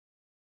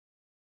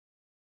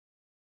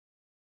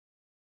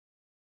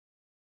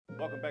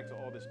Welcome back to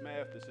All This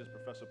Math. This is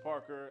Professor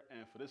Parker,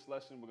 and for this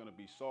lesson, we're going to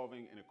be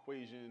solving an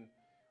equation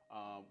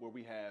where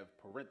we have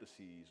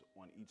parentheses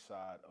on each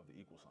side of the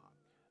equal sign.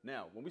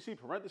 Now, when we see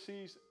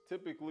parentheses,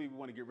 typically we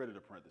want to get rid of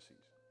the parentheses.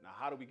 Now,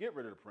 how do we get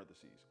rid of the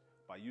parentheses?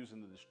 By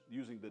using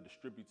the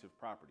distributive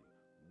property.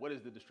 What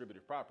is the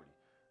distributive property?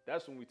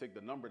 That's when we take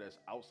the number that's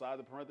outside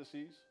the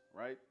parentheses,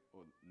 right,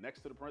 or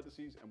next to the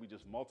parentheses, and we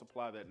just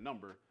multiply that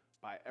number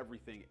by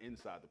everything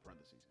inside the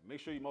parentheses.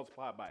 Make sure you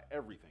multiply it by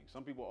everything.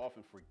 Some people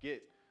often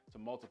forget to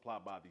multiply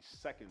by the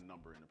second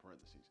number in the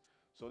parentheses.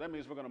 So that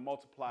means we're going to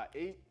multiply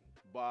 8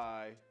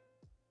 by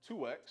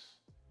 2x,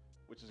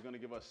 which is going to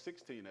give us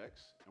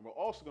 16x. And we're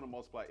also going to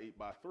multiply 8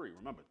 by 3.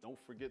 Remember, don't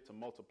forget to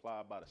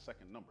multiply by the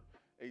second number.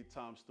 8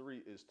 times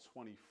 3 is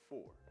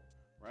 24,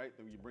 right?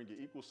 Then you bring your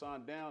equal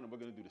sign down, and we're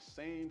going to do the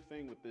same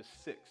thing with this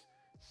 6.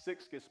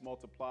 6 gets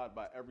multiplied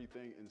by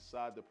everything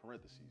inside the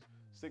parentheses.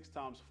 6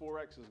 times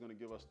 4x is going to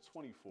give us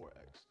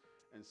 24x.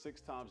 And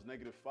 6 times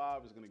negative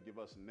 5 is going to give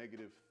us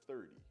negative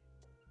 30.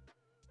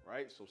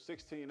 Right? So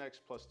 16x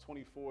plus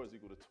 24 is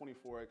equal to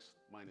 24x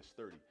minus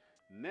 30.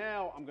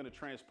 Now I'm going to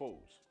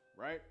transpose,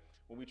 right?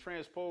 When we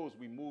transpose,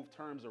 we move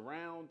terms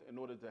around in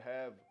order to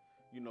have,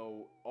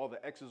 all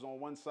the x's on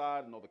one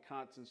side and all the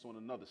constants on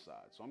another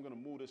side. So I'm going to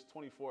move this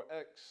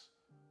 24x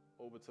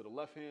over to the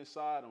left-hand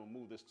side. I'm going to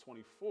move this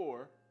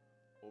 24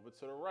 over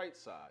to the right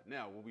side.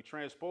 Now, when we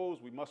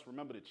transpose, we must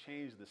remember to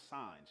change the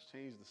signs.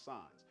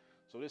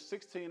 So this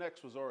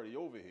 16x was already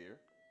over here,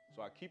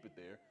 so I keep it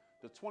there.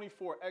 The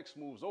 24x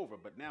moves over,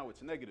 but now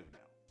it's negative now.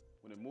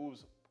 When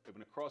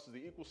it crosses the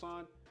equal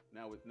sign,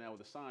 now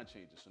the sign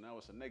changes. So now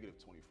it's a negative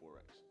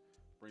 24x.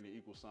 Bring the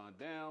equal sign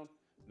down.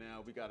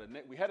 Now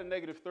we had a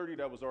negative 30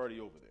 that was already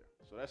over there.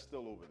 So that's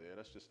still over there.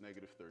 That's just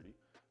negative 30.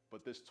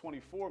 But this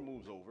 24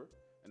 moves over,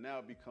 and now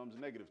it becomes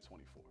negative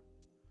 24.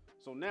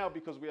 So now,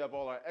 because we have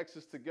all our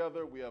x's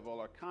together, we have all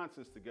our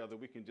constants together,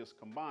 we can just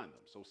combine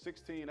them. So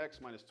 16x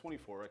minus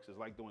 24x is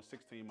like doing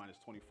 16 minus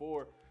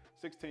 24.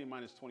 16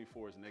 minus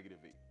 24 is negative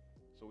 8.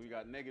 So we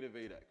got negative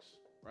 8x,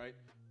 right?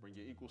 Bring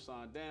your equal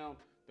sign down.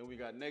 Then we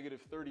got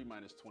negative 30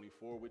 minus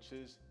 24, which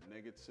is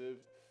negative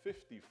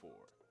 54.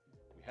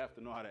 We have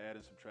to know how to add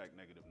and subtract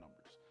negative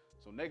numbers.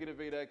 So negative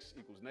 8x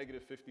equals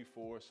negative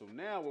 54. So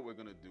now what we're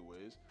going to do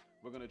is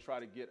we're going to try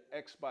to get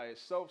x by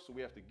itself. So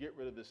we have to get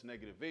rid of this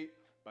negative 8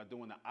 by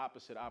doing the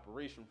opposite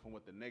operation from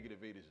what the negative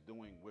 8 is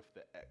doing with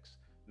the x.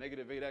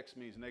 Negative 8x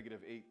means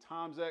negative 8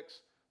 times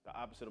x. The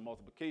opposite of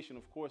multiplication,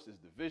 of course, is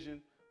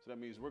division. So that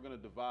means we're going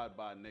to divide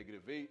by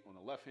negative 8 on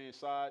the left-hand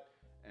side.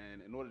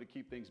 And in order to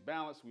keep things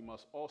balanced, we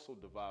must also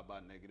divide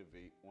by negative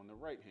 8 on the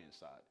right-hand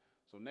side.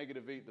 So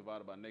negative 8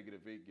 divided by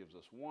negative 8 gives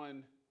us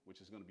 1,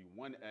 which is going to be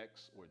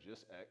 1x, or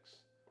just x.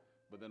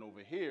 But then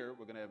over here,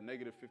 we're going to have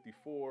negative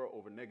 54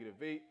 over negative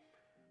 8.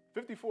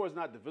 54 is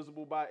not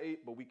divisible by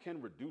 8, but we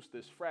can reduce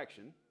this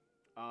fraction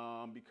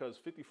because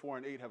 54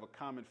 and 8 have a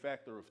common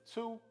factor of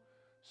 2.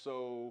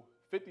 So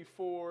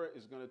 54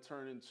 is going to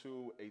turn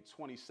into a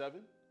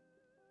 27.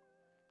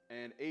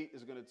 And 8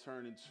 is going to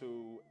turn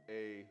into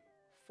a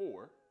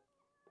 4,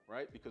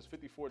 right? Because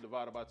 54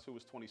 divided by 2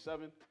 is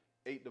 27.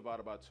 8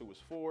 divided by 2 is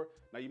 4.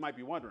 Now, you might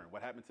be wondering,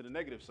 what happened to the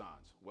negative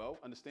signs? Well,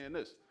 understand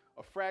this.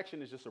 A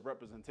fraction is just a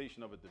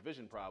representation of a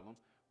division problem.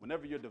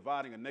 Whenever you're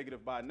dividing a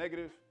negative by a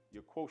negative,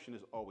 your quotient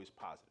is always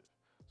positive.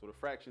 So the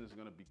fraction is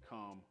going to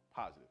become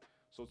positive.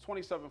 So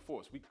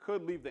 27/4. We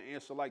could leave the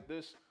answer like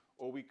this,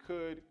 or we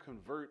could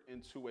convert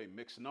into a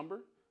mixed number.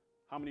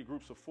 How many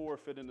groups of 4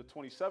 fit into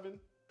 27?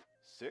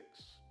 6.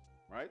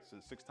 Right?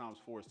 Since 6 times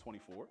 4 is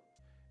 24.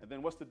 And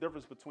then what's the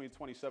difference between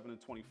 27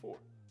 and 24?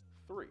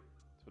 3.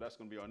 So that's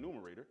going to be our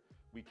numerator.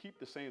 We keep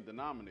the same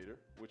denominator,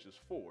 which is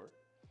 4.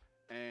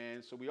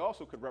 And so we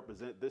also could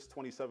represent this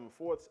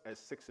 27/4 as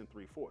 6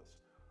 3/4.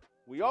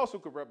 We also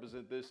could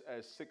represent this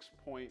as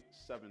 6.75.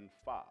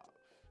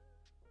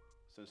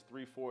 Since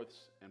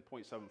 3/4 and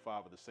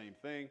 0.75 are the same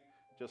thing,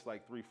 just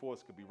like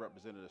 3/4 could be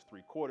represented as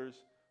 3/4.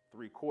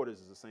 3/4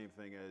 is the same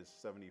thing as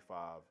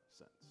 75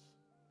 cents.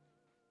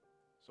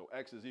 So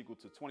x is equal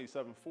to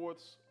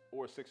 27/4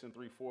 or 6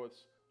 3/4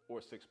 or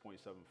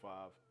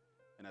 6.75,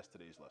 and that's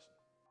today's lesson.